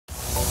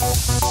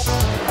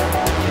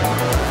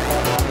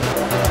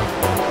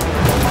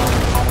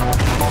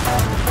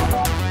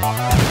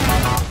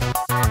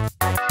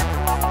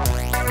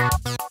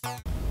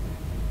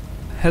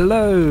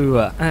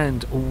Hello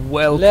and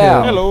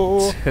welcome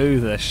Hello. to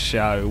the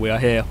show. We are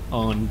here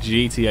on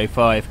GTA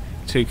 5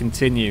 to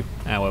continue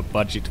our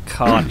budget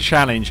car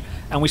challenge,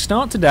 and we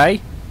start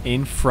today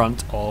in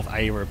front of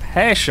a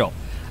repair shop.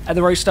 At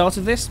the very start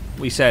of this,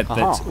 we said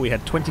that we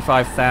had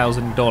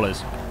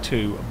 $25,000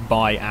 to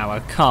buy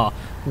our car.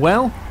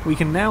 Well, we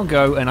can now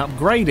go and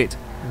upgrade it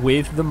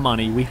with the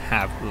money we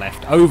have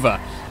left over.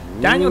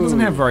 Daniel doesn't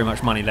have very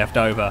much money left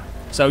over,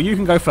 so you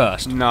can go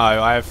first. No,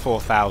 I have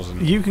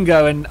 4,000. You can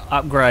go and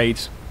upgrade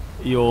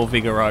your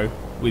Vigoro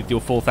with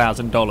your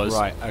 $4,000.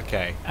 Right.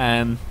 Okay.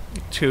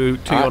 To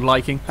your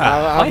liking.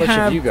 How much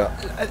have you got?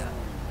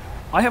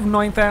 I have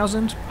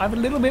 9,000. I have a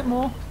little bit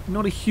more,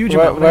 not a huge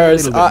amount, but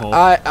Whereas a little bit more.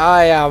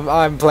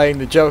 I'm playing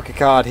the Joker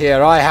card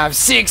here. I have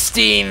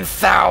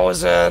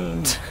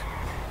 16,000.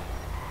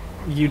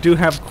 You do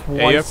have quite.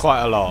 Yeah, you have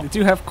quite a lot. You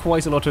do have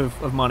quite a lot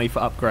of money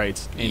for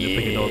upgrades in the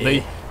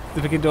Picador. The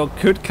Picador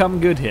could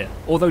come good here.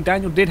 Although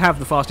Daniel did have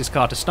the fastest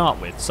car to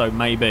start with, so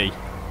maybe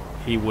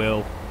he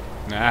will.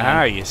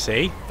 You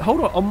see.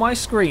 Hold on my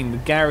screen, the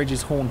garage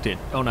is haunted.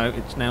 Oh no,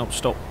 it's now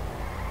stopped.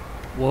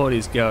 What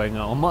is going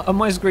on? On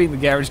my screen, the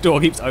garage door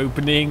keeps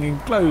opening and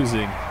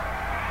closing.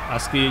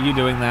 Husky, are you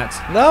doing that?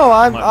 No,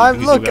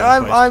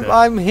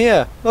 I'm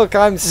here. Look,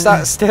 I'm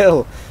sat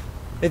still.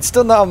 It's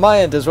done that on my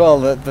end as well.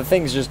 The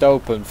thing's just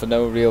open for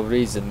no real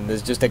reason.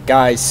 There's just a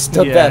guy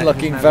stood there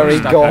looking very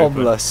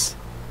gormless.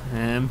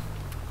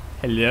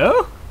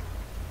 Hello?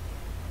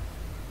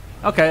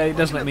 Okay, it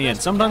doesn't let me in.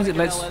 Sometimes it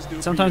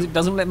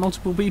doesn't let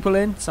multiple people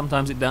in.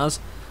 Sometimes it does.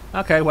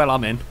 Okay, well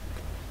I'm in.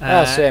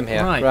 Same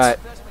here. Right.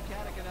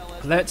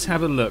 Let's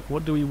have a look.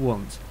 What do we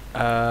want?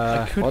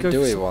 What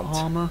do we want?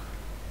 Armor.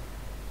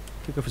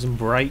 Could go for some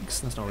brakes.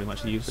 That's not really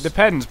much use. It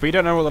depends. We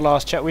don't know what the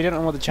last we don't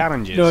know what the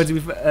challenge is. No, to be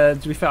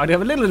fair, I do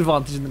have a little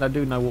advantage in that I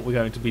do know what we're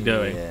going to be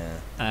doing.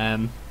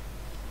 Yeah.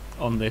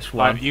 On this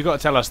one. Right, you got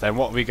to tell us then.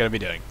 What are we going to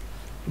be doing?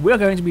 We're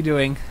going to be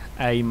doing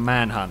a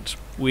manhunt.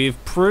 We've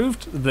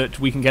proved that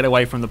we can get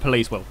away from the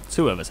police. Well,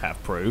 two of us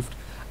have proved.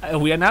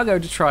 We are now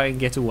going to try and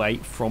get away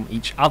from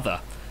each other.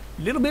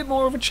 A little bit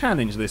more of a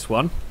challenge, this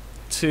one,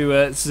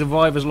 to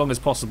survive as long as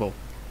possible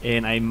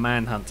in a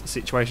manhunt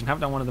situation.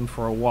 Haven't done one of them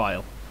for a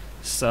while.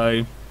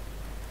 So,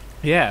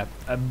 yeah,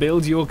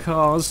 build your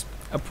cars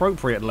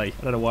appropriately.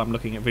 I don't know why I'm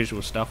looking at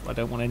visual stuff. I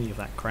don't want any of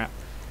that crap.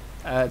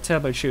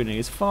 Turbo tuning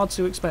is far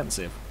too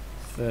expensive.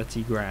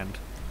 30 grand.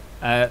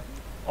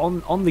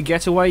 On the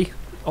getaway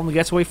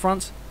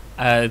front,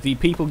 the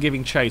people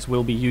giving chase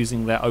will be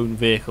using their own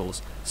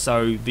vehicles.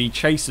 So the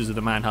chasers of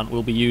the manhunt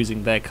will be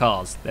using their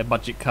cars, their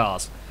budget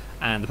cars,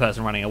 and the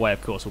person running away,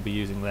 of course, will be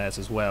using theirs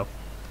as well.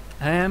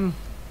 How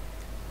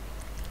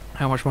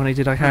much money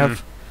did I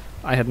have?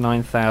 I had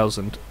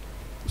 9,000.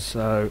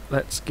 So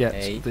let's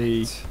get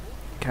the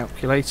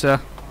calculator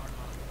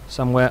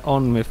somewhere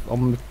on my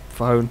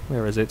phone.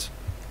 Where is it?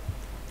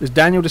 Has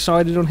Daniel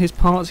decided on his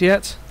parts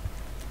yet?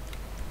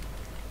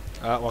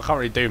 Well, I can't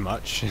really do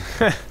much.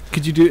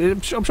 Could you do?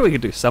 I'm sure you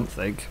could do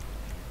something.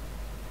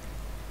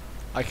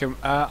 I can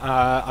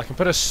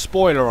put a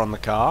spoiler on the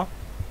car.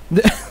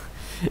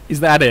 Is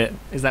that it?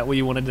 Is that what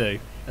you want to do?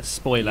 A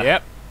spoiler?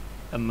 Yep.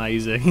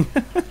 Amazing.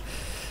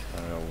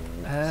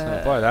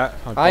 I'll buy that.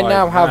 I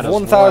now have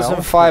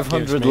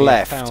 1,500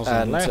 left,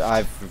 and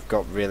I've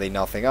got really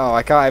nothing. Oh,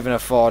 I can't even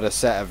afford a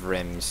set of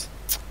rims.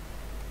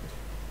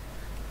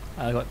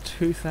 I got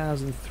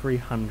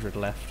 2,300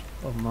 left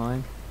of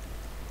mine.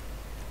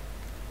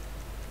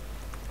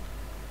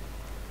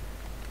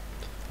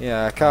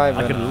 Yeah, I can't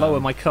even. I could lower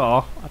my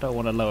car. I don't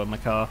want to lower my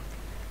car.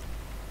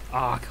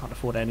 I can't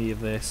afford any of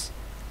this.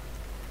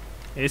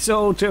 It's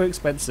all too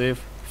expensive.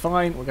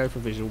 Fine, we'll go for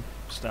visual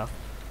stuff.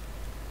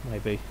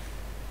 Maybe.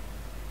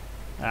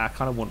 I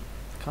kind of wanted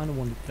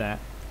that,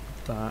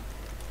 but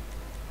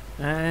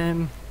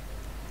can't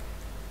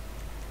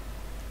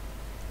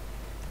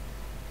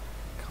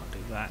do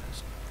that.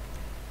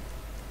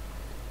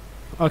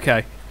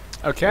 Okay.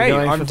 Okay,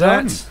 I'm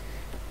done.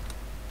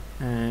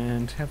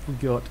 And have we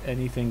got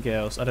anything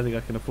else? I don't think I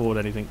can afford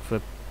anything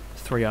for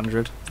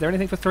 300. Is there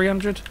anything for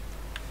 300?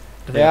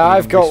 Yeah,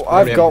 I've got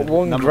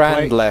 $1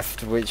 grand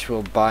left, which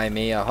will buy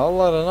me a whole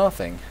lot of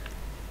nothing.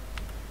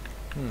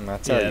 I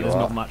tell you there's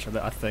what. not much of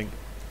it, I think.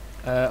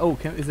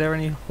 Is there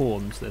any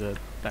horns that are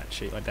that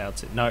cheap? I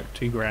doubt it. No,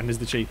 $2 grand is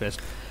the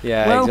cheapest.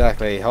 Yeah, well,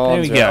 exactly.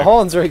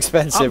 Horns are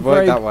expensive.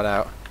 Work that one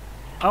out.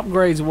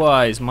 Upgrades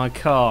wise, my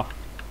car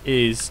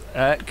is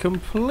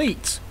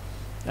complete.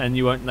 And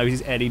you won't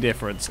notice any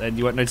difference. Oh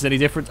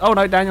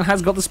no, Daniel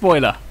has got the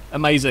spoiler.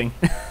 Amazing.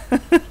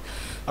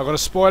 I've got a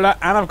spoiler,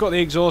 and I've got the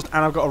exhaust,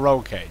 and I've got a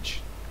roll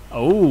cage.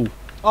 Oh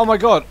my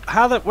god!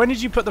 When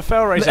did you put the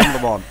FailRace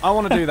emblem on? I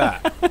want to do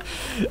that.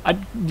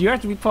 You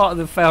have to be part of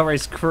the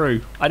FailRace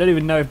crew. I don't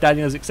even know if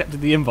Daniel has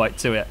accepted the invite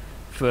to it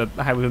for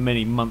however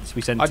many months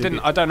we sent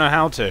it. I don't know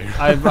how to.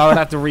 I would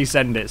have to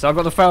resend it. So I've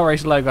got the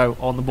FailRace logo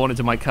on the bonnet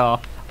of my car.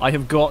 I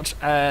have got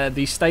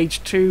the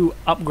Stage 2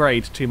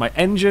 upgrade to my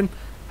engine.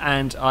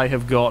 And I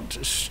have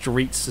got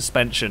street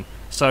suspension.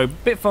 So, a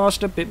bit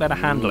faster, bit better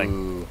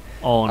handling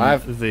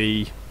on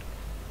the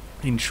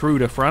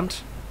Intruder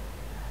front.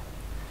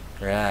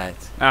 Right.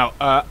 Now,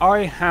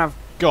 I have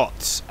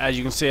got, as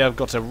you can see, I've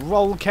got a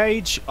roll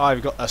cage,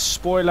 I've got a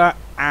spoiler,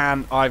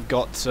 and I've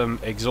got some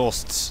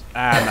exhausts,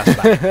 and that's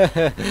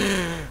that.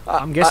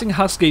 I'm guessing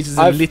Husky's is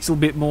a little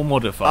bit more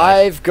modified.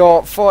 I've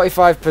got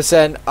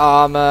 45%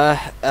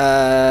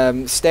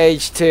 armor,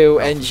 stage 2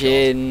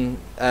 engine,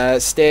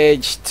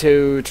 stage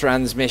 2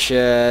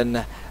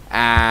 transmission,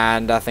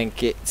 and I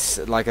think it's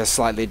like a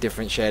slightly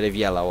different shade of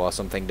yellow or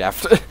something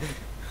daft.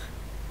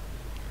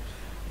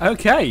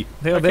 Okay,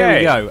 there we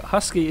go.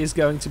 Husky is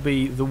going to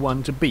be the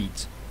one to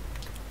beat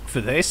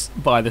for this,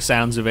 by the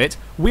sounds of it.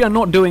 We are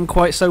not doing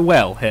quite so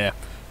well here.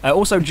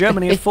 Also,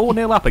 Germany are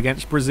 4-0 up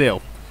against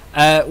Brazil.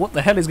 What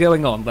the hell is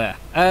going on there?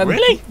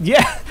 Really?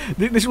 Yeah,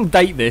 this will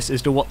date this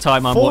as to what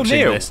time I'm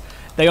watching this.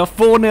 They are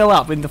 4-0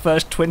 up in the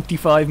first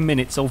 25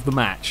 minutes of the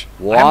match.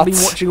 What? I haven't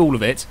been watching all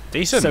of it,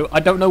 Decent. so I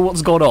don't know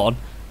what's gone on,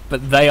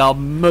 but they are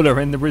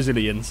mullering the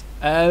Brazilians.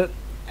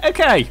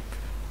 Okay.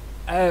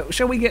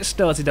 Shall we get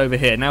started over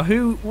here? Now,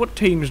 what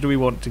teams do we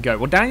want to go?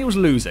 Well, Daniel's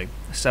losing,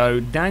 so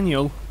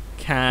Daniel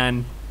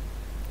can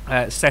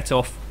set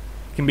off,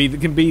 can be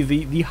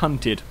the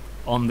hunted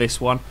on this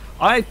one.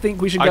 I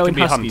think we should go in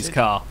Husky's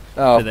car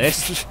for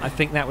this. I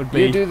think that would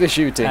be you do the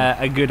shooting.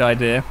 A good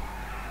idea.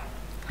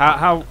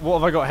 What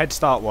have I got head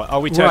start? What are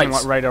we turning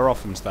like radar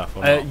off and stuff?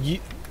 Or not?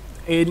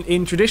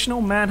 In traditional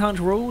manhunt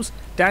rules,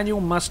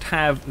 Daniel must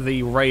have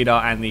the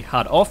radar and the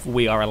HUD off.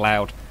 We are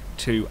allowed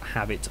to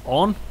have it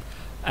on.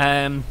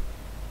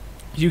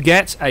 You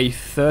get a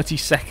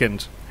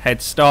 30-second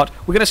head start.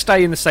 We're going to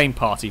stay in the same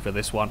party for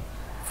this one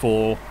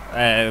for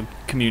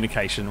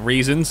communication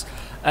reasons.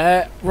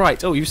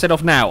 Right. Oh, you set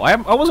off now.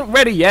 I wasn't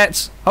ready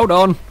yet. Hold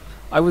on.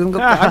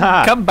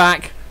 Come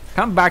back.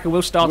 Come back and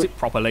we'll start it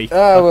properly.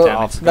 Well,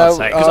 damn it, no,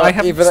 I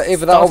haven't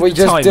either that or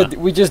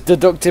we just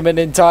deduct him an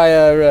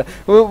entire.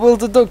 We'll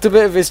deduct a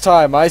bit of his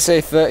time. I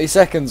say 30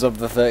 seconds of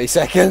the 30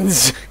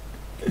 seconds.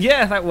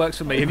 Yeah, that works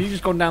for me. Have you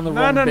just gone down the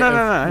wrong bit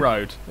of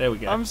road? There we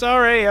go. I'm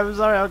sorry.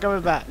 I'm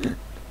coming back.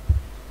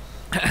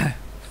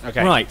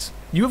 Okay. Right.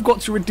 You have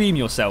got to redeem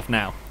yourself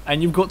now,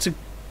 and you've got to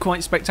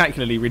quite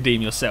spectacularly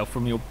redeem yourself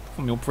from your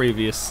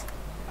previous.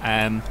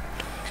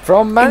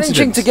 From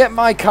managing to get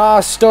my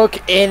car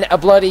stuck in a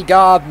bloody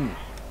garden.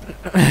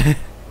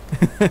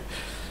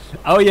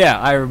 Oh yeah,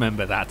 I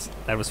remember that.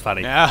 That was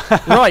funny. Yeah.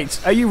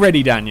 Right. Are you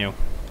ready, Daniel?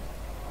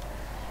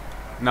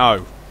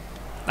 No.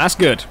 That's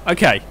good.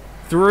 Okay.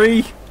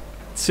 3,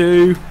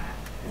 2,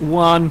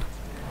 1,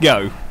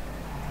 go.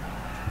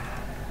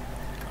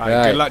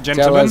 Right, good luck,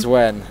 gentlemen. tell us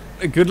when.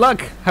 Good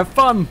luck. Have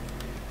fun,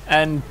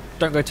 and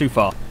don't go too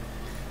far.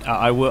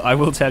 I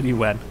will tell you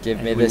when.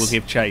 Give me we this. will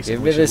give chase.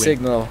 Give me the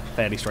signal.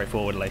 Fairly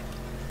straightforwardly.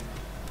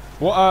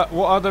 What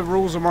are the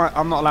rules of my?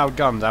 I'm not allowed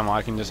guns, am I?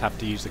 I can just have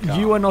to use the car.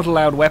 You are not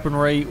allowed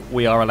weaponry.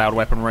 We are allowed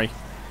weaponry.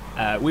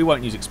 We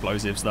won't use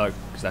explosives though,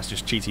 because that's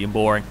just cheaty and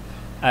boring.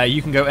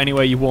 You can go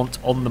anywhere you want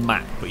on the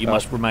map, but you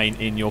must remain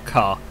in your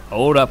car.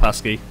 Hold up,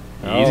 Husky.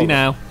 Easy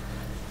now.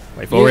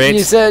 Wait for it.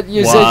 You said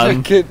you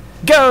could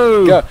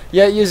go.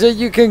 Yeah, you said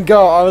you can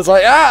go. I was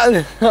like,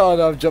 ah! Oh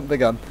no, I've jumped the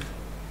gun.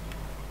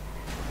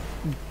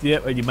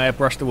 Yep, and you may have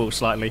brushed the wall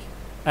slightly.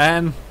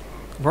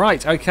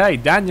 Right, okay.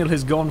 Daniel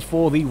has gone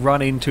for the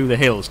run into the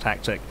hills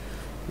tactic,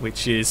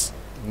 which is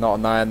not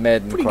an Iron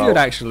Maiden. Pretty good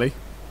actually.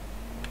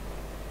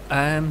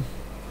 I'm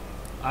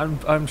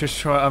just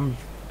trying.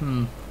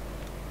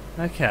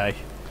 Okay.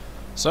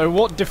 So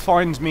what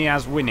defines me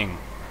as winning?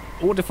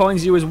 What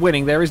defines you as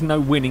winning? There is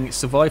no winning. It's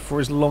survive for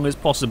as long as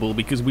possible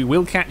because we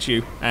will catch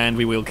you and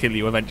we will kill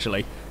you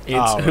eventually.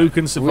 It's who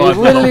can survive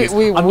the longest.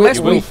 Unless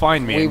you will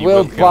find me and you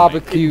will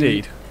barbecue.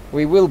 Indeed.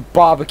 We will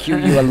barbecue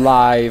you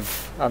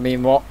alive. I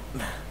mean, what?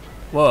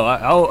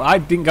 Well, I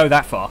didn't go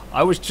that far.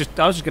 I was just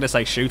going to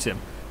say shoot him.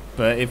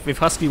 But if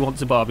Husky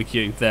wants a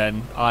barbecue,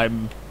 then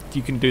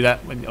you can do that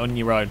on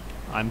your own.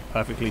 I'm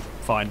perfectly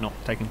fine not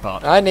taking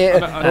part. I need.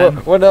 I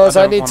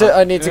need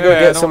to go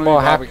get some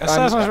more happy. What's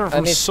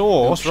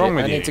wrong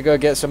with you? I need to go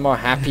get some more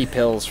happy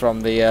pills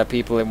from the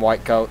people in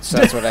white coats.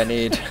 That's what I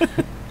need.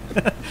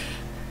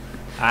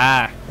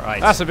 Ah,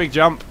 right. That's a big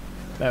jump.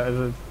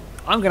 I'm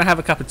going to have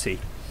a cup of tea.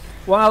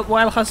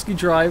 While Husky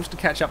drives to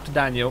catch up to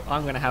Daniel,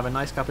 I'm going to have a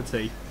nice cup of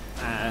tea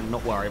and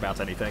not worry about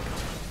anything.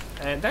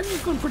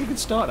 Daniel's got a pretty good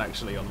start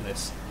actually on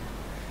this.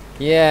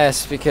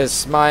 Yes,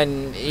 because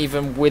mine,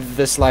 even with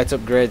the slight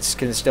upgrades,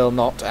 can still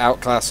not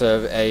outclass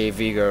a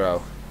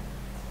Vigoro.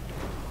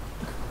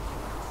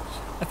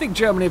 I think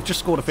Germany have just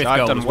scored a 5th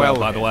goal as well,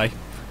 by the way.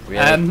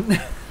 Really?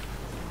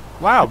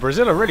 Wow,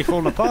 Brazil are really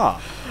falling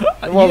apart.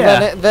 Well,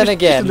 yeah, then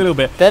again, just a little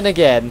bit. Then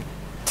again,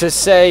 to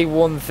say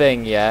one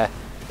thing, yeah,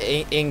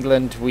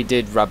 England, we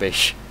did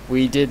rubbish.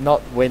 We did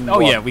not win.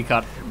 Oh yeah, we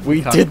can't.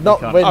 We did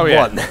not win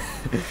one.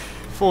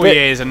 4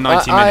 years and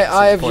 90 minutes.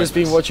 I have just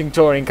been watching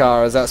touring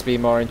cars. That's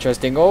been more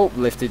interesting. Oh,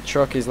 lifted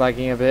truck is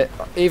lagging a bit.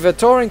 Either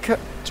touring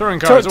cars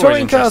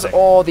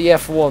or the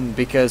F1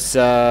 because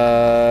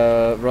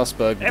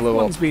Rosberg blew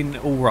up. F1's been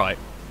all right.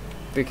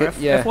 Because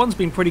yeah, F1's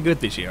been pretty good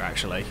this year,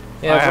 actually.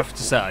 Yeah, I have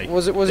to say.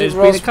 Was it There's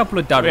been a couple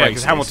of dud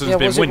races. Hamilton's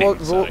been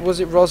winning. Was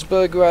it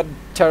Rosberg who had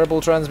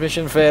terrible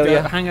transmission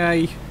failure?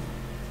 Sorry.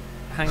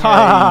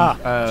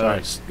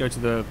 Go to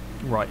the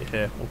right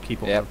here, or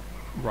keep on the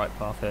right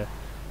path here.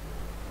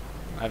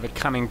 I have a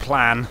cunning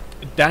plan.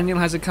 Daniel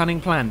has a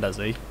cunning plan, does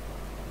he?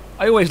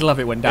 I always love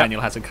it when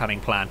Daniel has a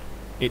cunning plan.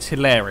 It's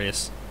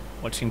hilarious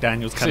watching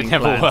Daniel's cunning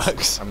plans. It never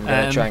works. I'm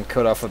going to try and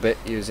cut off a bit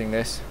using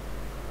this.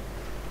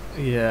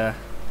 Yeah.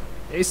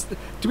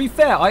 To be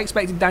fair, I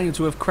expected Daniel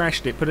to have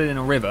crashed it, put it in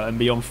a river, and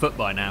be on foot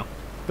by now.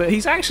 But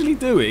he's actually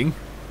doing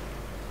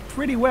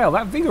pretty well.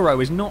 That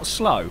Vigoro is not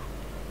slow.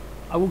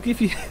 I will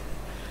give you...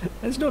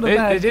 It's not a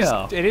bad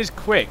car. It is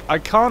quick. I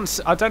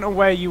don't know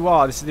where you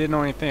are. This is the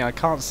annoying thing. I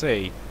can't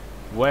see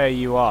where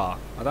you are.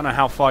 I don't know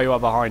how far you are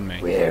behind me.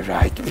 We're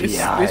right behind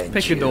This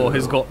Picador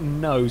has got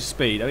no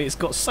speed. I mean, it's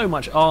got so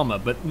much armour,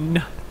 but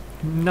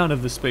none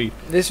of the speed.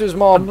 This was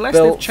more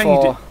built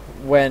for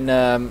when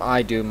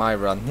I do my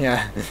run,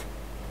 yeah.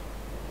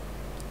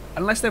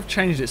 Unless they've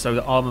changed it so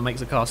that armour makes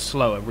the car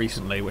slower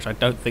recently, which I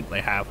don't think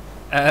they have.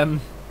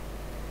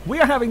 We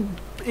are having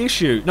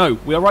issue. No,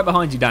 we are right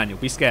behind you, Daniel.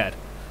 Be scared.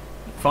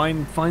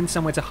 Find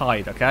somewhere to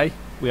hide, okay?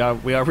 We are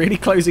really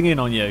closing in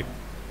on you.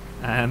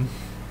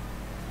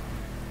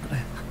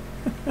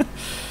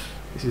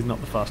 This is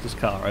not the fastest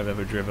car I've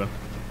ever driven,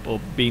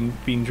 or been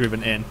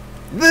driven in.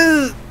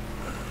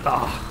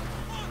 Oh,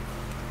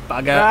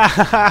 bugger!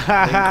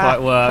 Didn't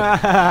quite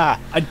work. I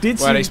did.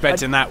 Weren't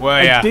expecting that,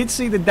 were ya? I did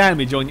see the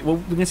damage on you.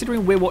 Well,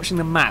 considering we're watching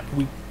the map,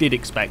 we did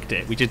expect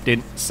it. We just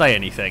didn't say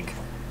anything.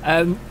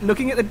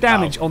 Looking at the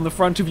damage on the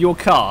front of your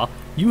car,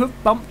 you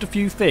have bumped a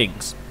few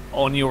things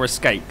on your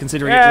escape.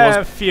 Considering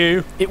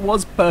it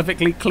was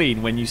perfectly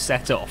clean when you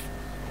set off.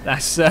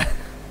 That's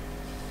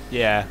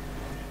yeah.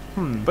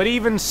 But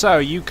even so,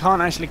 you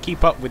can't actually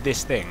keep up with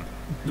this thing.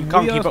 You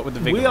can't keep up with the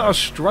Vigoro. We are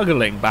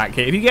struggling back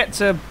here. If you get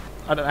to,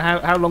 I don't know,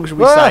 how long should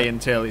we say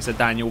until it's a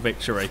Daniel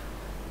victory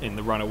in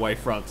the runaway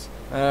front?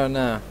 I don't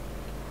know.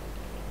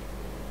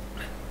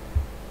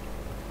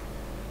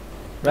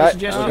 Right,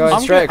 we're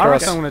going straight across. I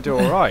reckon I'm going to do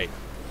all right.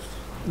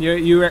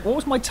 What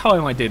was my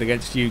time I did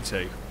against you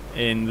two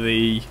in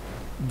the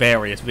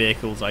various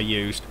vehicles I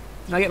used?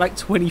 Did I get like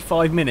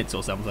 25 minutes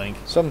or something?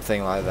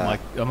 Something like that.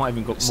 I might have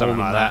even got something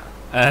more than like that.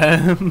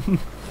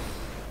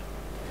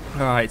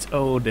 Right,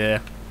 oh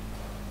dear.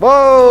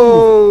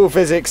 Whoa,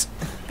 physics.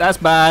 That's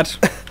bad.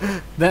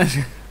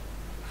 Physics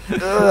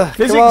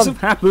have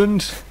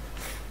happened.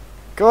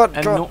 God,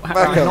 and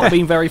not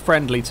being very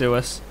friendly to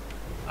us.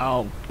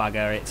 Oh,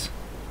 bugger it.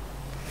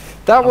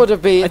 That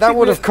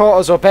would have caught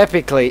us up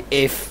epically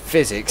if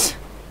physics.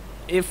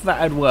 If that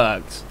had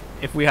worked.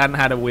 If we hadn't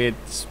had a weird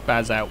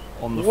spaz out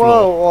on the floor.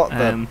 Whoa, what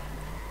the?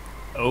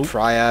 Oh.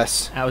 Try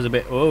us. That was a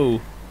bit...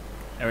 Oh.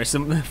 There is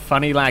some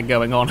funny lag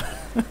going on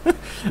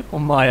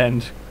on my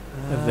end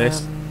of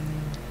this.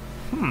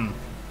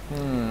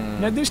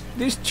 Now this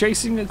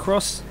chasing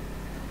across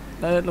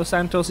Los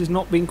Santos has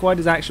not been quite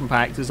as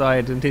action-packed as I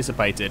had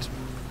anticipated.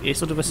 It's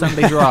sort of a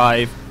Sunday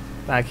drive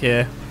back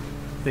here.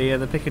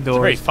 The Picador. It's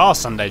a very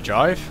fast Sunday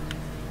drive.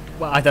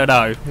 Well, I don't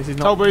know. This is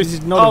not. This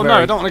is not. Oh no,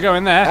 I don't want to go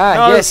in there.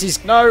 Ah, no,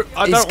 yes, no,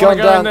 I don't want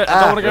to go in there.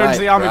 I don't want to go into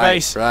the army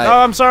base. Right, no,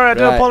 I'm sorry. I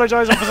do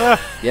apologise, officer.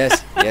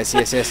 Yes. No. Yes.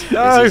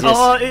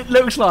 Oh, it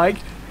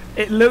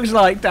looks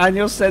like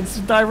Daniel's sense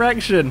of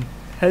direction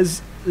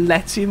has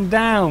let him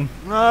down.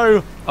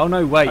 No. Oh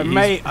no, wait.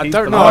 I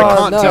don't know. I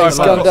can't tell. He's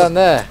gone down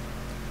there.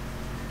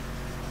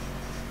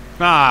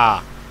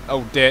 Ah.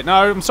 Oh dear.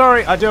 No, I'm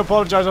sorry. I do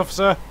apologise,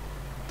 officer.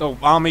 Oh,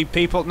 army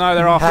people. No,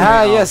 they're after me.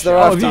 Ah, yes, they're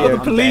after you. Have you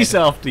got the police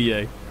after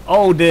you?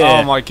 Oh dear.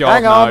 Oh my god.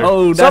 Hang on. No.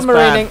 Oh, that's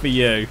bad for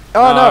you.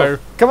 Oh no.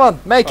 Come on,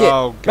 make it.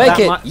 Oh, make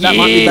it. That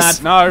might be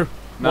bad. No.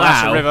 No, wow.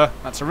 That's a river.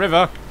 That's a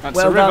river. That's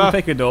well a river. done,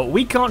 Picador.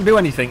 We can't do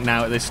anything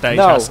now at this stage,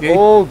 No. Husky.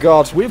 Oh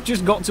god. We've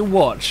just got to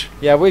watch.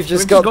 Yeah, we've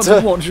just got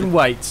to watch and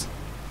wait.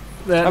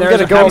 I'm going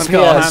to go up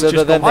here so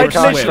that then they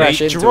can't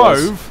crash into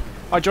us.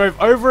 I drove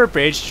over a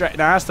bridge straight.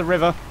 Now that's the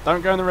river.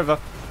 Don't go in the river.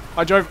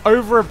 I drove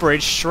over a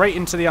bridge straight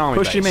into the army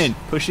base. Push him in.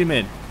 Push him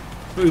in.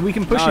 We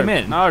can push him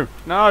in. No.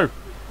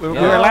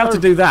 We're allowed to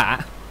do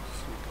that.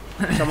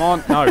 Come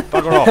on. No.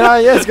 Bugger off.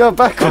 Yes, go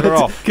backwards. Bugger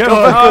off. Go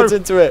backwards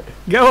into it.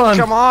 Go on.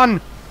 Come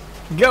on.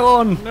 Go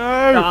on.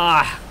 No.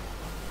 Ah.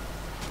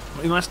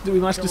 We must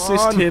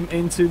assist him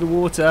into the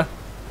water.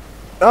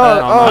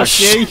 Oh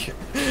shit.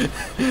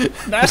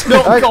 That's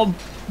not gone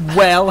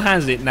well,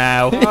 has it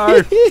now?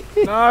 No.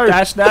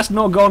 That's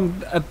not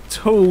gone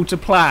at all to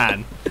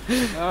plan.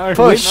 No.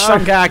 We've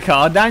sunk our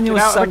car.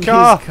 Daniel's sunk his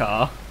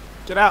car.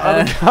 Get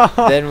out of the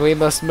car. Then we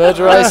must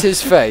murderize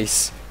his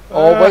face.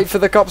 Or wait for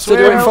the cops to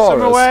do it for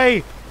us.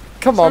 Away.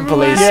 Come on,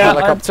 police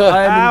helicopter.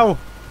 I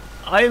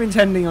am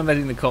intending on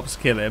letting the cops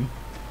kill him.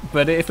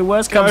 But if the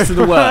worst comes to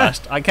the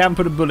worst, I can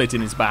put a bullet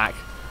in his back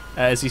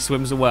as he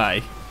swims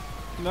away.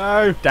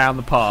 No. Down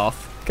the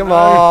path. Come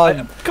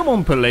on. Come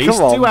on, police.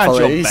 Come on, do our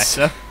police.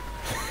 job better.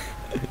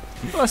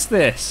 What's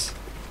this?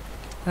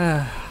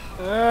 No.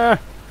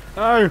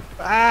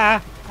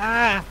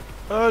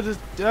 Oh, just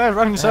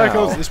running in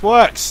circles. This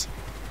works.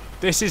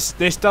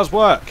 This does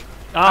work.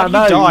 Ah, How do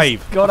no, you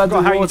dive? got I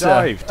forgot how you underwater.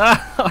 dived.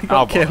 I got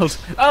Oh, killed.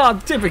 Ah,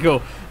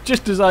 typical.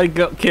 Just as I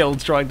got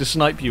killed trying to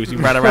snipe you as you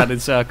ran around in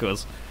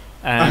circles.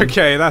 And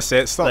Okay, that's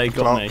it. Stop they the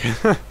got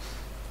clock.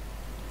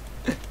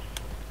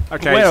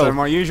 Okay, Well- so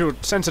my usual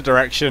sense of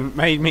direction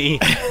made me.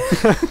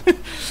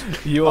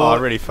 Your, Oh, I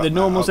really fucked the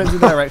normal that up.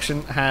 sense of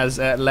direction has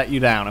let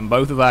you down, and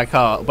both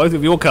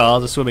of your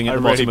cars are swimming at I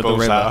the really bottom of the balls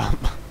river. that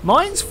up.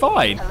 Mine's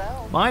fine.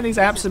 Mine is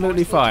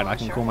absolutely fine. I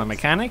can call my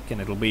mechanic, and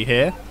it'll be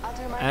here,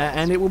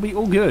 and it will be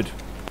all good.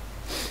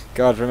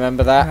 God,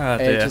 remember that Ah,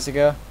 dear. ages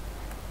ago?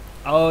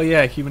 Oh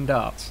yeah, human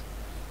darts.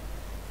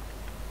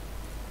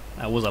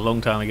 That was a long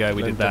time ago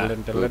we did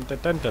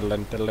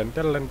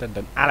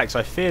that. Alex,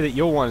 I fear that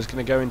your one is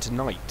going to go into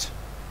night.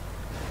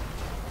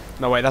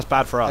 No, wait, that's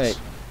bad for us.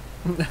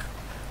 Hey.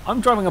 I'm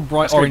driving a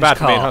bright That's gonna be orange bad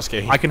for me and car.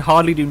 Husky. I can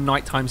hardly do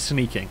nighttime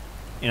sneaking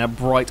in a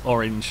bright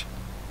orange.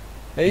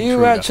 Are you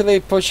Intruder. actually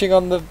pushing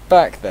on the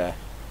back there?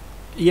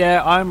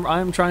 Yeah,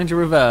 I'm trying to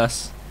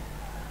reverse.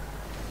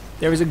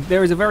 There is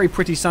a very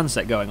pretty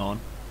sunset going on.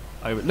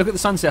 Look at the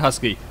sunset,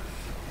 Husky.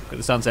 Look at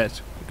the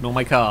sunset. Ignore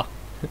my car.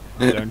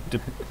 Don't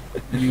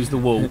use the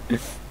wall.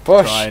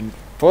 Push! Try and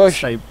Push!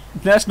 stay.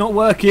 That's not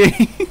working.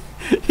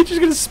 You're just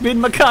gonna spin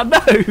my car. No.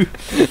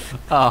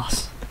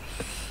 Arse.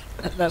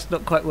 That's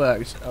not quite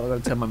worked. I'm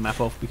going to turn my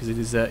map off because it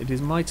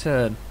is my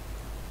turn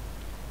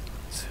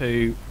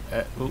to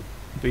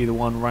be the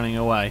one running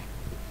away.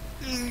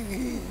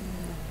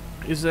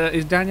 Is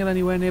Daniel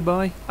anywhere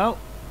nearby? Oh,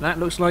 that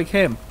looks like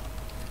him.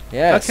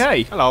 Yes.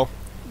 Okay, Hello.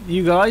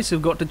 you guys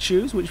have got to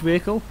choose which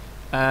vehicle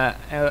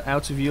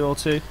out of your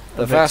two The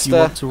that you faster.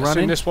 want to run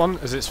Assume in. this one,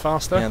 as it's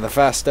faster. Yeah, the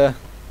faster.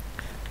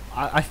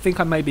 I think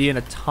I may be in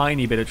a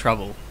tiny bit of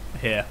trouble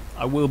here.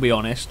 I will be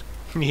honest,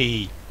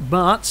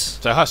 but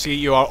So, Husky,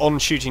 you are on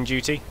shooting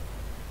duty.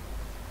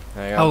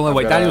 Hang on, oh no, I've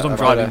wait, got Daniel's a- on I've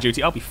got driving a-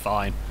 duty. I'll be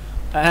fine.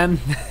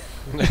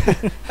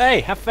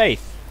 Hey, have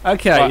faith.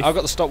 Okay, Right, I've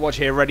got the stopwatch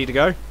here ready to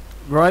go.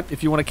 right.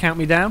 If you want to count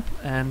me down,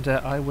 and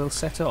I will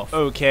set off.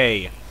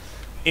 Okay.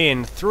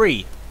 In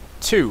 3,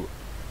 2,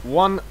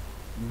 1,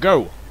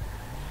 go.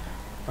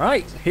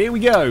 Right, here we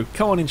go.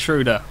 Come on,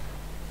 intruder.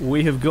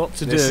 We have got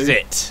to This do is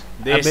it.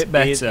 This bit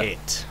better. is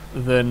it.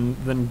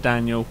 than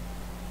Daniel.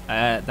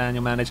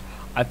 Daniel managed.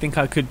 I think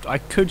I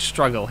could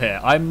struggle here.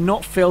 I'm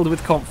not filled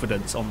with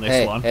confidence on this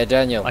Hey, one. hey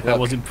Daniel, Like look, I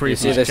was in you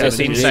previous see this challenges.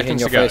 SMG in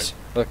seconds your ago. face?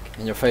 Look,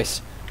 in your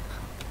face.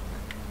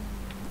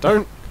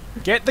 Don't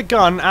get the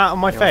gun out of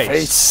my Your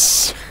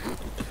face.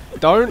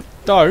 Don't.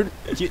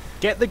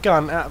 Get the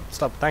gun out.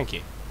 Stop. Thank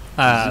you.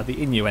 The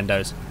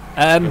innuendos.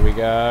 Here we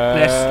go.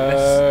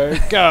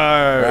 let's-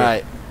 go.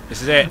 Right.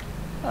 This is it.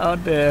 Oh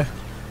dear.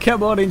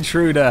 Come on,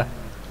 intruder.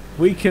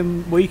 We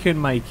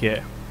can make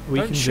it. We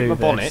Don't can shoot do my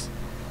this. bonnet.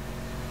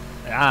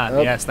 Ah,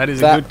 Oh, yes, that is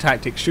a that- good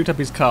tactic. Shoot up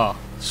his car.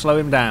 Slow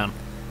him down.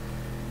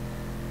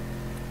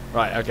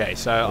 Right. Okay.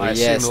 So I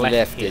Yes, assume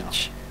left here.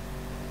 leftage.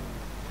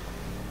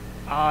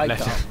 I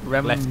Left- can't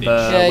remember.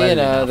 leftage. Yeah, well you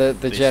know enough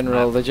the this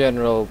general,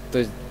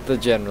 map. the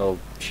general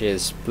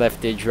shiz.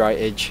 Leftage,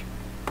 rightage,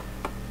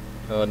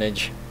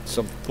 ownage,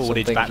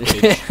 Forwardage, something.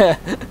 backwards.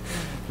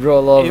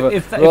 Roll over,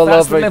 If roll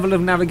that's the over, level of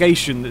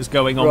navigation that's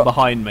going on Ro-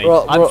 behind me,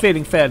 ro- I'm ro-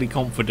 feeling fairly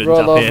confident roll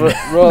up over,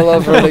 here. roll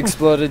over and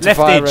explode into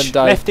fire and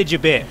die. Leftage a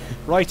bit.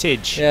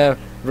 Rightage. Yeah,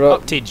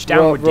 Uptage,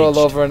 downward roll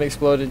ditch. over and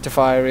explode into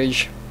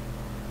fireage.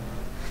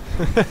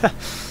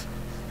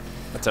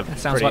 That's a That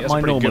sounds pretty, like that's a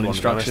my pretty good normal one,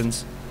 to be honest.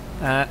 instructions.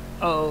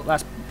 Oh,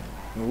 that's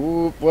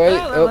Ooh, wait,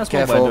 Well, oh, that's one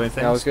way of careful. doing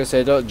things. I was going to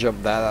say, don't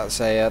jump that.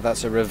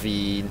 That's a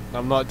ravine.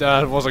 I'm not.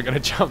 I wasn't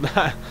going to jump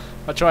that.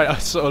 I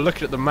sort of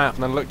looked at the map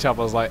and then looked up.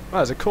 I was like, oh,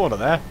 there's a corner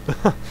there.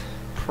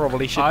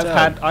 Probably should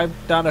turn. I've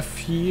done a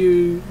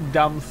few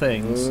dumb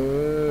things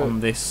Ooh. on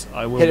this.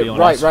 I will Hit be it,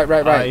 honest.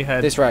 right. I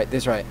had, This right.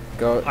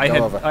 Go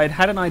over. I'd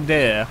had an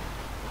idea,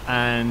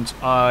 and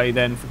I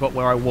then forgot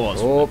where I was.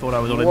 Oh, I thought I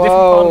was on a different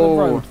part of the whoa.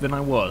 road than I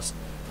was,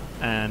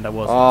 and I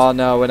wasn't. Oh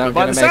no, we're not But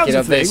by going the to make sounds it of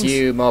of this, things-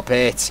 you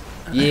muppet.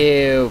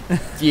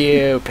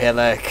 You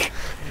pillock.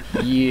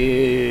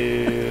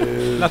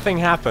 You. Nothing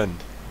happened.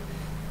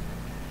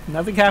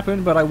 Nothing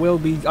happened, but I will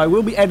be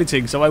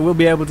editing, so I will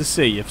be able to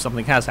see if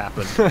something has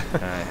happened, Alright,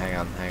 hang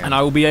on. and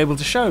I will be able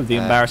to show the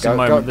embarrassing Go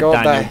moment up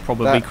that Daniel there.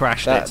 probably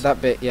crashed it.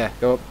 That bit, yeah.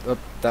 Go up,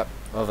 that,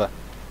 over.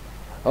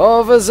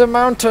 Over the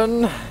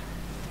mountain.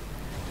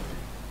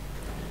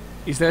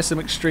 Is there some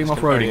extreme It's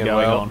off-roading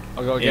going well. on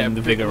I've got to get in a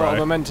the big lot of Vigoro?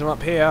 momentum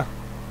up here.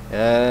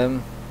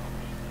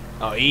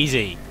 Oh,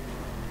 easy.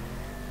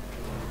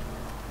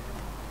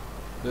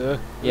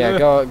 Yeah,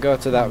 go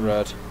to that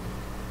road.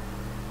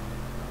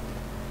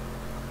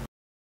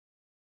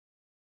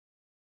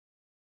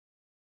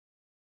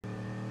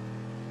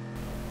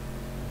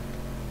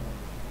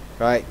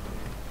 Right.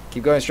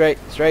 Keep going straight.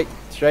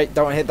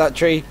 Don't hit that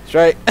tree.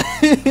 Straight.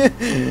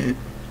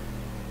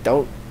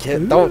 don't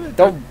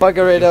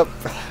bugger it up.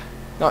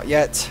 Not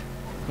yet.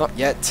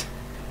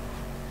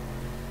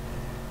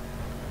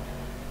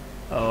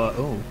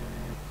 Oh,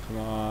 Come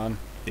on.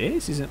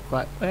 this isn't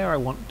quite where I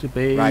want to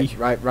be. Right.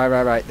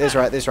 This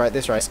right.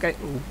 Escape.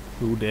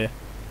 Oh dear.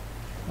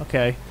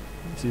 Okay.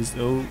 This is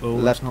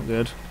that's not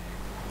good.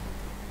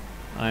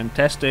 I'm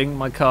testing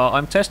my car.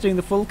 I'm testing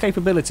the full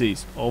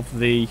capabilities of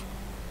the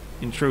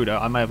Intruder.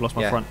 I may have lost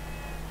my front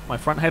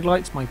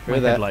headlights, my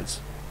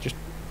headlights, just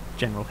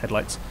general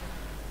headlights.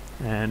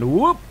 And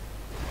whoop!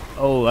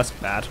 Oh, that's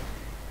bad.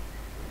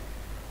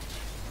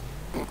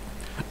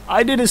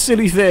 I did a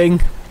silly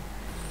thing.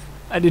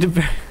 I did a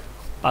very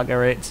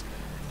bugger it.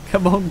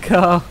 Come on,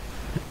 car.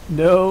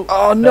 No.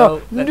 Oh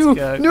no!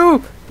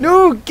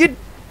 No!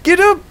 Get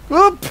up!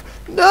 No!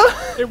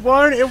 It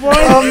won't.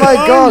 Oh my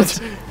God!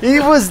 He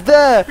was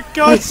there.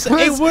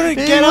 It wouldn't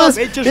get up.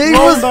 It just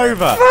rolled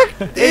over.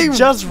 It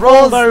just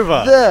rolled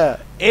over. There.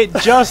 It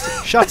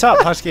just shut up,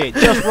 Husky. It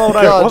just rolled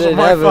over. God It wasn't in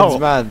my heavens, fault.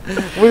 man.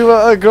 We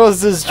were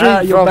across the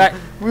street You're from. back.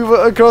 We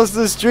were across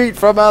the street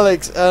from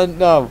Alex, and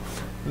no.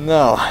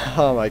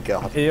 Oh my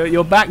God.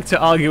 You're back to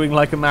arguing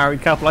like a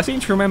married couple. I seem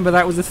to remember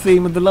that was the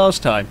theme of the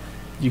last time.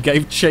 You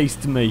gave chase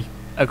to me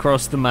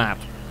across the map.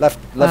 Left.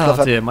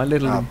 Oh dear, my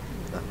little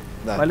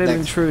Next.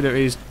 intruder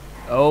is.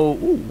 Oh,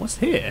 ooh, what's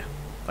here?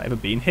 Have I ever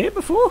been here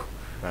before?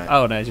 Right.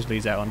 Oh no, it just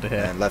leads out onto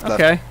here. And left.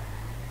 Okay.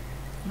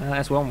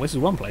 That's one. This is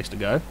one place to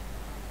go.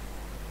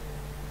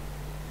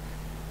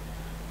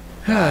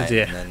 Oh Right,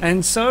 dear.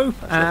 And so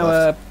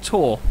our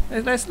tour.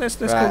 Let's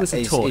call this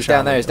a tour. He's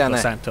down there. He's down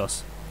Los there.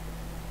 Santos.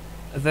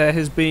 There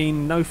has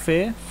been no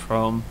fear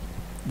from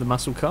the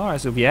muscle car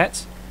as of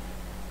yet.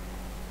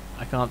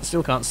 I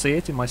still can't see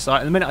it in my sight.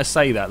 And the minute I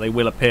say that, they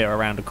will appear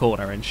around a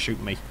corner and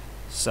shoot me.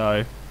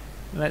 So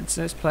let's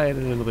play it a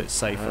little bit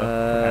safer.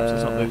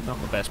 Perhaps it's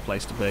not the best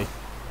place to be.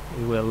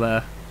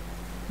 We'll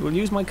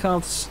use my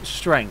car's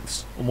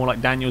strengths, or more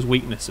like Daniel's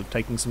weakness of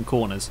taking some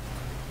corners.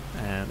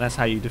 That's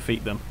how you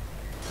defeat them.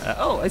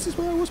 Oh, is this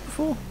where I was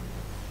before?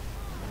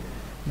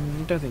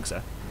 Don't think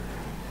so.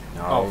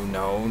 No.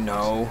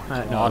 No.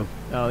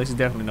 Oh, this is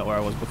definitely not where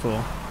I was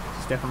before.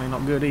 It's definitely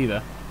not good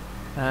either.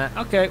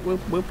 Okay,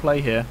 we'll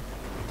play here.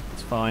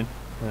 It's fine.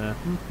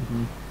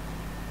 Come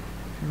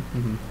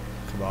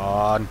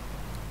on.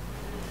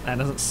 That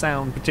doesn't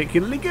sound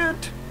particularly good.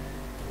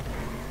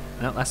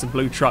 No, that's a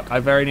blue truck. I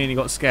very nearly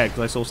got scared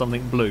because I saw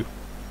something blue.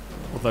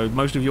 Although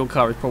most of your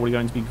car is probably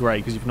going to be grey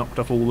because you've knocked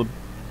off all the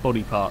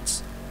body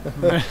parts.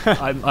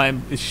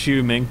 I'm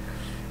assuming.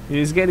 It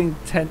is getting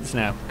tense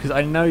now because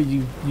I know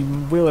you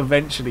will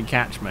eventually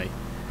catch me.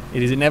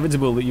 It is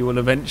inevitable that you will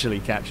eventually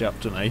catch up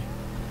to me.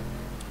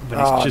 But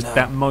it's just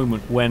that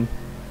moment when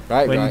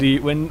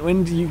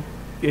do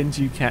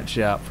you catch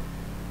up?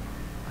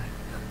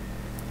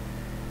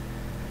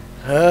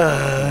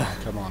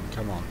 Come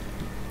on.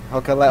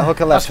 Hook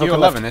a left. You're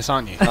loving this,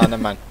 aren't you? Oh, never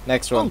mind.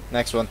 Next one.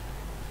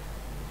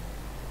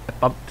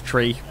 Bumped the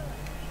tree.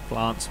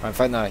 Plants. I'm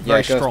fine now.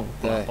 Very strong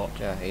plant pot.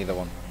 Yeah, either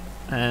one.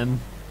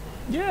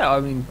 Yeah, I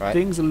mean,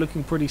 things are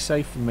looking pretty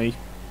safe for me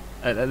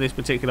at this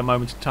particular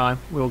moment in time.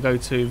 We'll go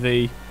to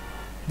the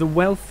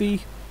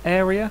wealthy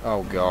area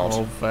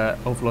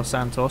of Los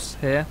Santos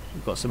here.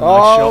 We've got some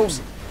nice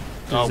shops.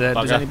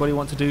 Does anybody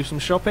want to do some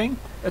shopping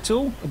at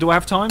all? Do I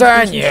have time to do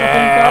some shopping,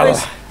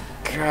 guys?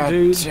 God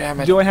damn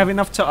it. Do I have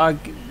enough to...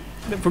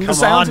 from the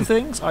sounds of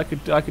things, I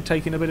could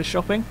take in a bit of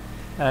shopping.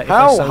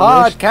 How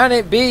hard can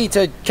it be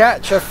to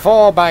catch a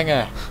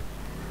four-banger?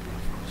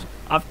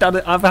 I've done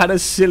it. I've had a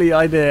silly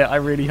idea. I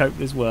really hope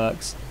this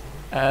works.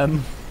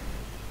 Oh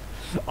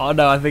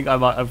no, I think I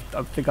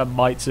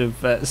might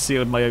have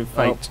sealed my own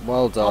fate. Oh,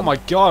 well done. Oh my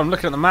God, I'm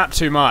looking at the map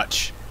too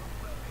much.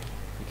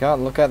 You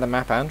can't look at the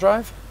map and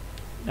drive?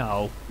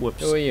 Oh,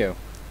 whoops. Who are you?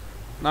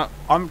 No,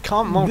 I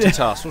can't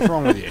multitask. What's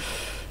wrong with you?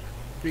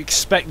 Do you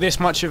expect this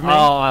much of me?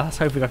 Oh, I was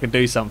hoping I could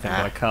do something,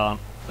 but I can't.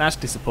 That's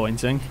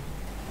disappointing.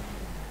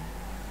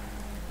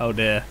 Oh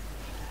dear.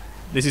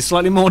 This is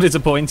slightly more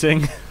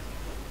disappointing.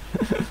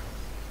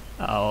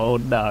 Oh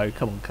no,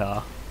 come on,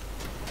 car.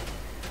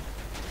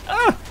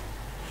 Ah!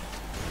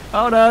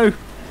 Oh no!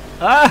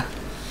 Ah!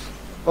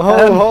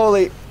 Oh,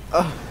 holy!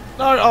 No!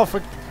 Oh,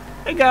 for...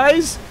 Hey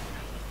guys,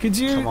 could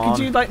you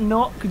like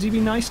not? Could you be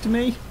nice to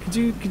me? Could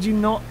you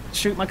not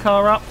shoot my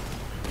car up?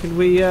 Could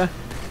we?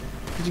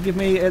 Could you give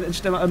me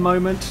just a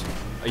moment?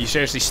 Are you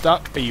seriously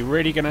stuck? Are you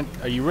really gonna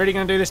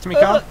do this to me,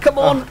 car? Come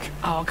on!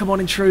 Oh, come on,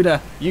 intruder!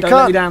 You Don't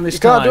can't. let me down this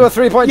you can't time. do a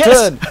three-point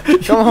turn.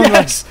 Come on,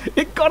 yes,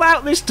 it got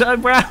out this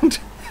time round.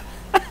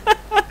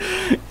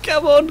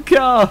 Come on,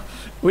 car!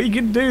 We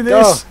can do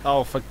this.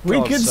 Oh, for God's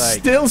we can sake.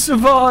 still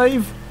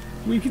survive.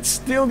 We can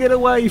still get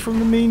away from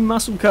the mean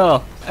muscle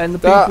car and the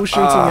people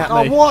shooting at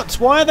me. Oh, what?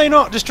 Why are they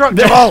not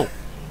destructible?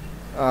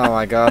 Oh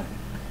my God!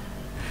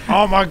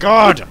 Oh my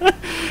God!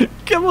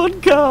 Come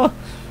on, car!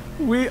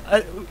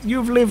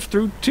 You've lived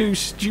through two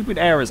stupid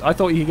errors. I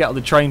thought you could get on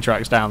the train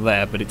tracks down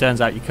there, but it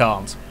turns out you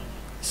can't.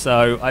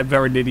 So I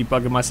very nearly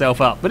buggered myself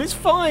up, but it's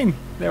fine.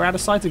 They're out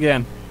of sight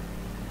again.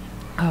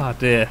 Oh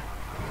dear.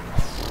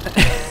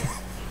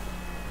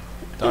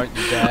 Don't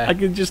you dare! I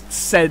can just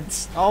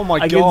sense. Oh my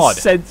I God!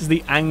 can sense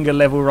the anger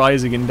level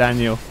rising in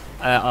Daniel.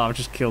 I've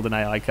just killed an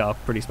AI car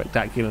pretty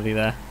spectacularly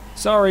there.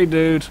 Sorry,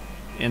 dude.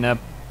 In a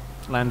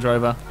Land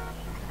Rover.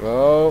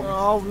 Whoa!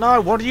 Oh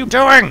no! What are you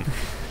doing?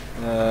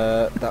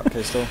 That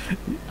pistol.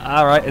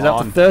 Alright, it's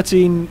up to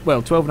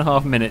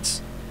 12.5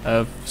 minutes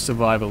of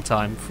survival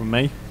time from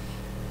me.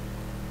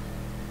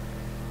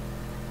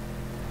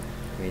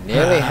 We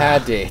nearly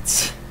had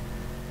it.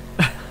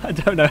 I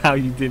don't know how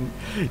you didn't.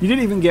 You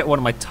didn't even get one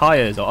of my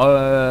tyres.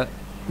 No,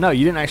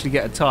 you didn't actually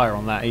get a tyre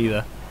on that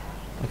either.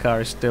 The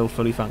car is still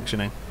fully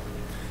functioning.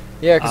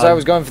 Yeah, because I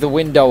was going for the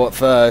window at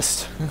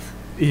first.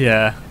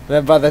 Yeah.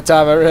 Then by the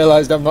time I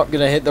realised I'm not going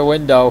to hit the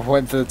window,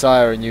 went for the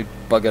tyre and you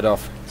buggered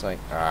off. It's like,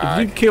 if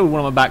you killed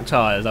one of my back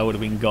tyres, I would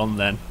have been gone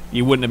then.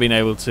 You wouldn't have been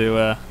able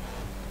to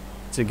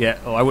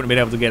get, or I wouldn't have been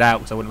able to get out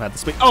because I wouldn't have had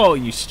the speed. Oh,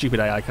 you stupid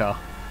AI car.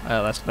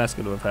 That's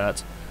going to have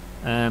hurt.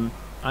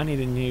 I need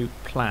a new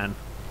plan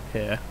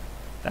here.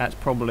 That's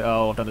probably,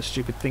 I've done a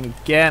stupid thing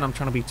again. I'm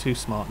trying to be too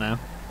smart now.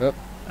 Yep.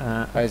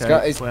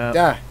 Okay,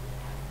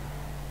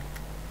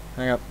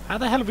 Hang up. How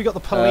the hell have we got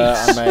the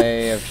police? I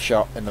may have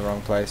shot in the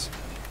wrong place.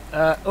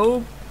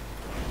 Oh.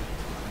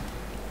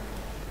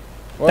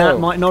 Whoa. That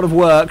might not have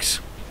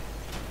worked.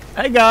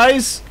 Hey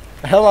guys.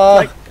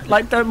 Hello.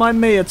 Like don't mind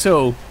me at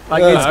all.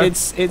 Like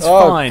it's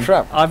oh, fine.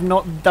 Crap. I've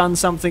not done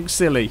something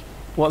silly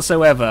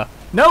whatsoever.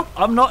 Nope,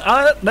 I'm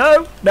not.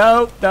 No,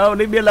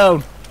 leave me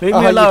alone. Leave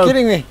me alone. You're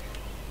kidding me.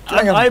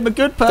 I'm a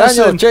good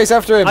person. Daniel, chase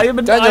after him. I am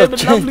a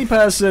lovely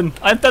person.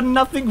 I've done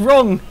nothing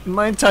wrong in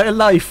my entire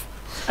life.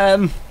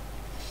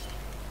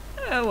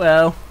 Oh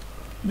well.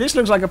 This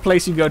looks like a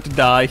place you go to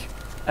die.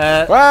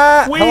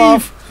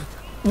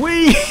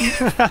 Weave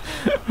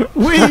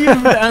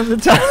down the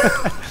tunnel.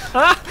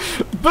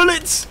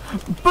 Bullets!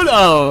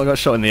 Oh, I got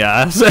shot in the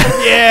ass.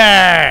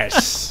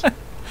 Yes!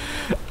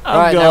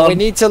 Right, now we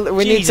need to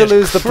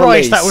lose the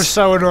police. That was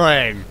so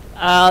annoying.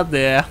 Oh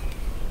dear.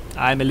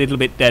 I'm a little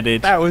bit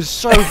deaded. That was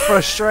so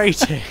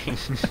frustrating.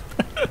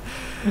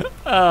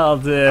 Oh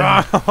dear.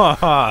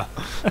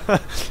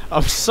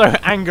 I'm so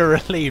anger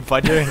relieved by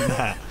doing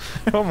that.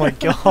 Oh my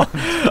god.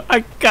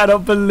 I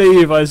cannot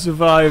believe I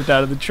survived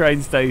out of the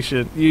train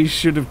station. You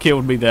should have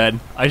killed me then.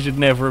 I should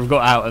never have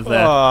got out of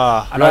there.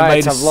 And I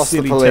made a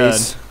silly turn.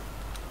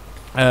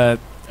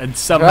 And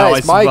somehow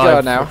it's I survived. my go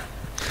now.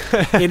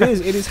 It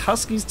is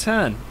Husky's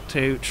turn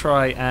to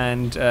try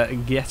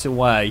and get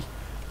away.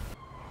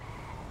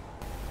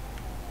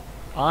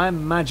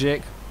 I'm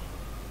magic.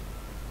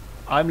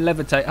 I'm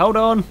levitate. Hold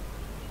on.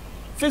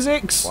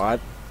 Physics. What?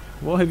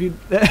 What have you?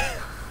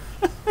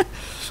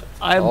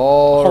 I'm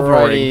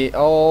hovering.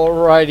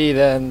 Alrighty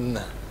then.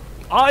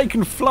 I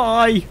can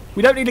fly.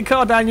 We don't need a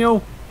car,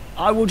 Daniel.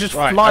 I will just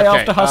fly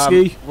after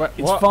Husky.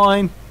 It's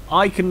fine.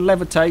 I can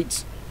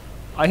levitate.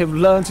 I have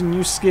learnt a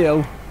new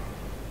skill.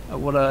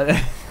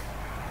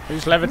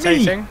 Who's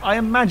levitating? Me. I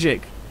am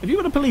magic. Have you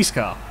got a police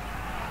car?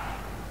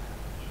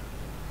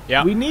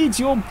 Yeah. We need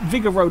your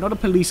Vigoro, not a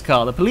police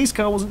car. The police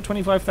car wasn't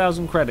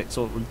 25,000 credits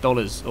or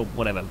dollars or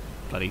whatever.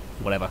 Bloody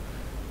whatever.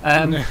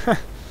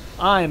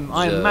 I'm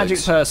a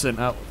magic person.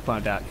 Oh,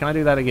 found out. Can I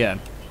do that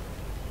again?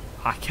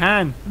 I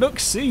can. Look,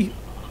 see.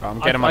 I'm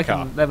getting my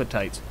car. I can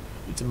levitate.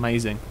 It's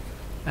amazing.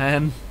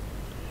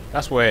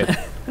 That's weird.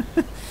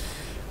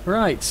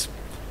 Right.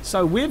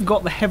 So we've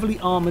got the heavily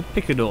armoured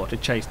Picador to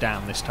chase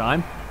down this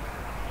time.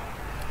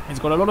 It's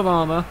got a lot of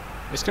armour.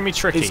 It's going to be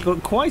tricky. It's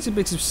got quite a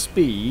bit of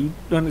speed.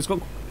 And it's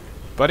got...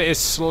 But it is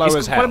slow as hell.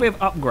 It's got quite a bit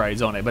of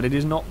upgrades on it, but it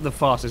is not the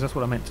fastest. That's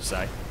what I meant to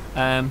say.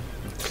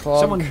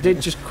 Someone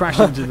did just crash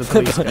into the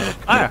police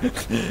car.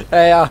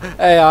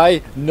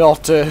 AI,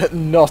 not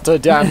a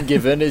damn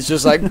given. It's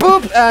just like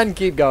boop and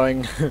keep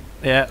going.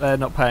 Yeah, they're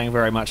not paying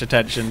very much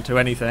attention to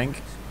anything.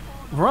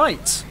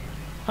 Right,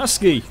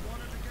 Husky,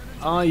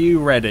 are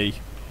you ready?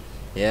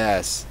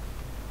 Yes.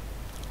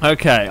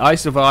 Okay, I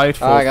survived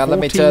for 14 let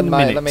me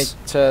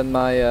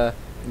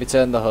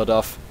turn the hood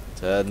off.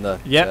 Turn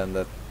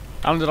the.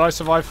 How long did I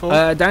survive for?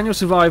 Daniel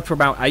survived for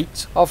about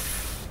 8.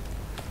 Off.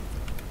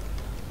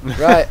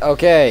 Right,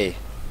 okay.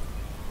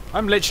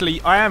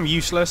 I am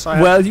useless.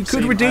 Well, you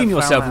could redeem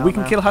yourself. If we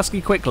can kill Husky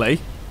quickly,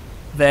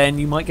 then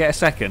you might get a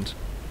second.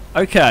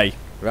 Okay.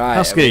 Right,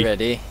 Husky, are we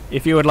ready?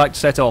 If you would like to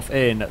set off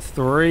in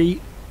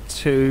 3,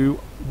 2,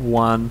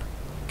 1,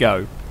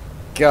 go.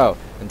 Go.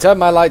 And turn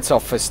my lights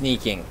off for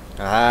sneaking.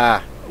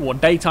 Aha.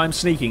 What, daytime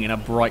sneaking in a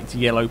bright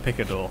yellow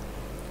Picador?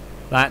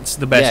 That's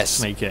the best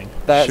sneaking.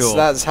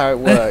 That's how it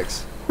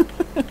works.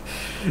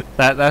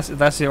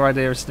 That's your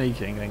idea of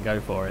sneaking, then go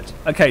for it.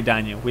 Okay,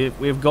 Daniel,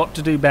 we've got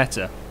to do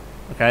better,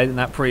 okay,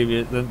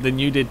 than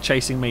you did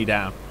chasing me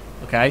down,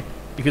 okay?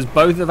 Because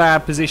both of our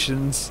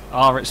positions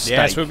are at stake.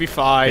 Yes, we'll be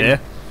fine. Yeah?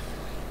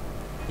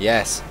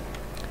 Yes.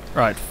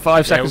 Right,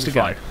 5 seconds to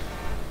go.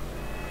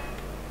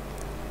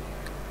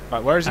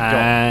 Right, where is it gone?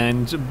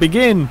 And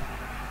begin.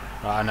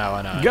 Oh, I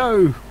know.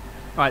 Go.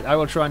 Right, I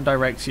will try and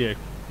direct you. Here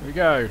we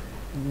go.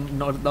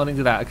 Not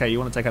into that. Okay, you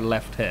want to take a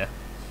left here.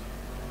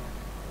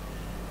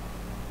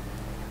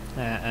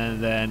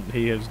 And then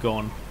he has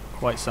gone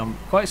quite some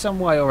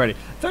way already.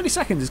 30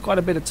 seconds is quite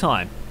a bit of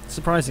time. It's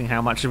surprising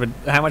how much of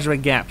a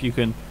gap you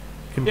can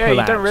pull out. Yeah,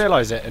 you don't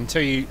realise it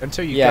until you go.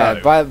 Yeah,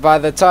 by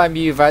the time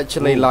you've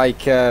actually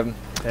there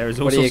is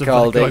all what do you sorts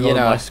call of it? going on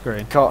my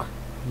screen. Caught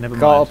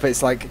up.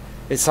 It's like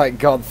It's like,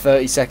 God,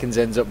 30 seconds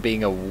ends up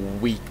being a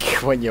week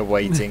when you're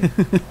waiting.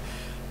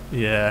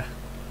 Yeah.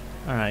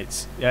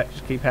 Alright. Yeah,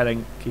 just keep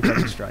heading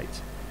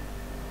straight.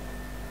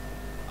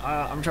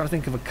 I'm trying to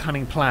think of a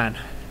cunning plan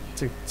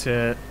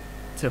to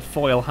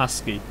foil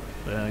Husky,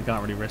 but I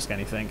can't really risk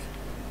anything.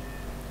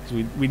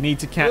 Because we need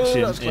to catch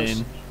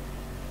him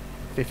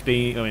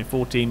in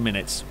 14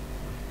 minutes.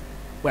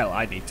 Well,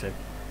 I need to.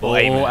 Or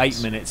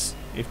 8 minutes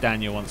if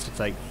Daniel wants to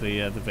take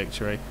the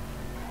victory.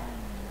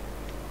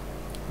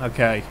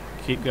 Okay,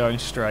 keep going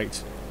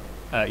straight.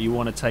 You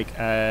want to take...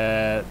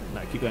 no,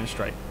 keep going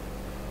straight.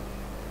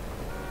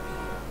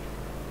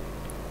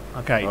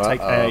 Okay,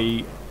 take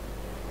a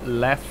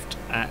left.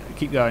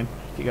 Keep going.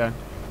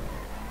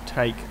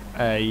 Take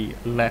a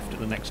left at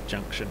the next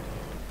junction.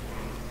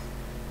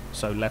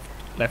 So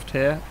left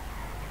here.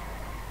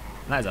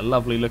 That is a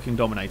lovely looking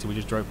Dominator we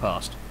just drove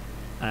past.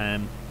 I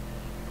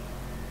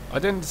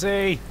didn't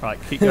see. Right,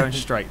 keep going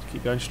straight.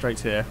 Keep going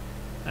straight here,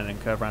 and then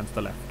curve around to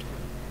the left.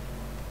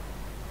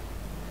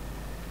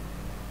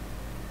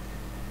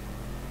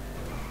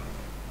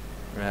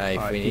 Right,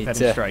 right, we keep need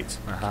heading to... straight.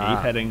 Keep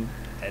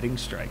heading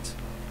straight.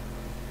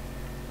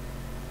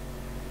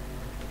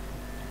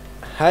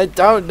 I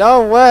don't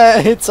know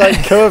where. It's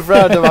like curve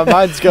round and my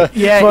mind's going.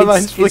 Yeah, my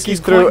mind's flicking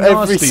through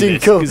every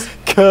single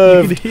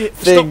curve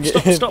thing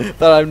that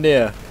I'm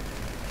near.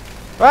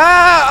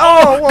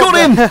 Ah! Oh, got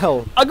him!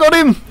 Hell? I got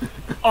him!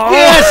 Oh.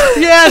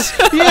 Yes!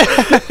 We did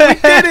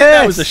it!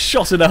 That was a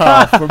shot and a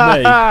half from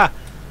me.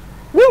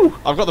 Woo!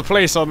 I've got the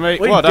police on me.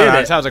 We well did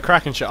done, it. that was a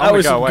cracking shot. That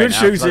was some good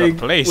shooting.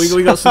 shooting.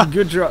 We got some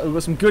good. We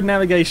got some good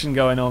navigation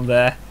going on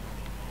there,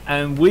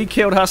 and we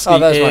killed Husky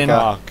in.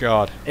 Oh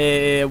God!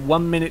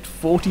 1 minute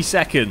 40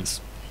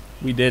 seconds.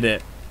 We did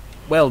it.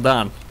 Well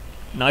done.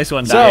 Nice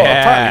one, So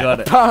Dan.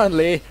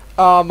 apparently,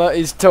 armor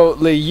is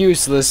totally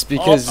useless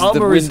because the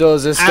Armor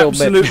windows are still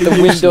made.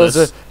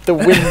 The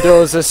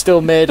windows are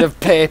still made of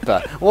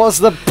paper. What's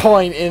the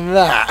point in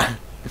that?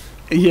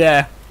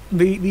 Yeah.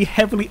 The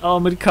heavily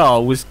armoured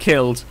car was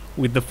killed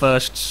with the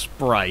first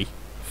spray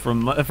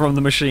from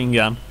the machine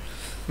gun.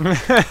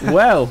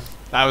 Well,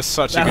 that was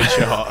such a good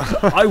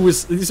shot.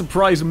 It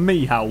surprised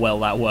me how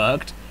well that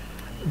worked.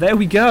 There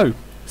we go.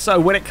 So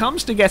when it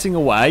comes to getting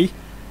away,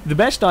 the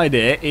best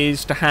idea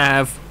is to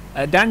have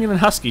Daniel and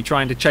Husky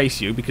trying to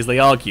chase you because they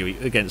argue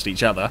against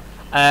each other,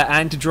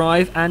 and to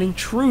drive an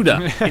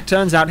intruder. It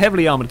turns out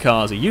heavily armoured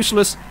cars are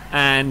useless,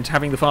 and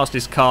having the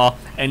fastest car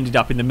ended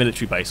up in the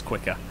military base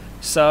quicker.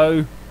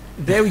 So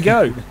there we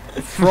go.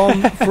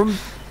 From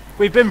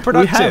we've been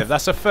productive.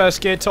 That's a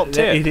first gear top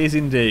tier. It is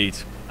indeed.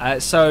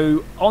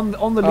 So on the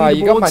leaderboards, oh,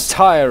 you got my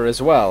tyre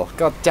as well.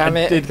 God damn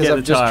it! Because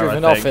I've just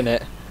driven off in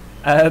it.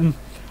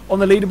 On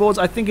the leaderboards,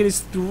 I think it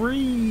is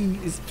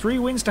three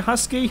wins to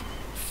Husky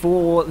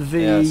for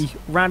the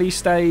rally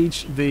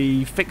stage,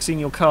 the fixing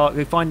your car,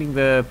 finding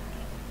the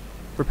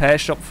repair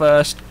shop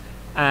first,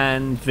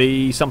 and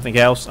the something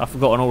else. I've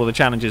forgotten all of the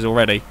challenges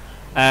already.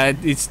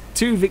 It's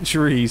 2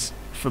 victories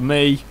for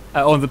me.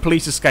 On the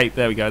police escape,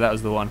 there we go. That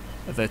was the one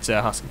that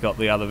Husky got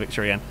the other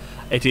victory in.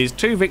 It is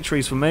 2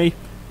 victories for me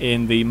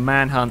in the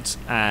ManHunt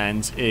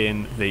and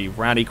in the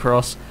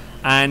Rallycross.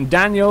 And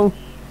Daniel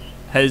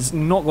has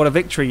not got a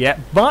victory yet,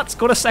 but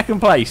got a 2nd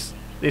place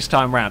this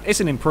time round.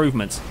 It's an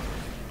improvement.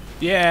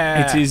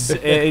 Yeah.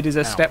 It is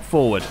a step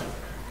forward.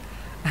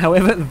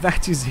 However,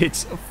 that is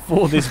it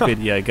for this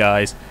video,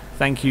 guys.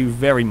 Thank you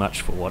very much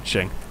for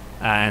watching.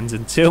 And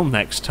until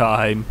next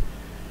time,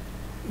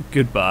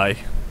 goodbye.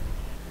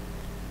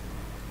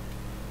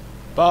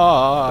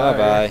 Bye.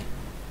 Bye-bye.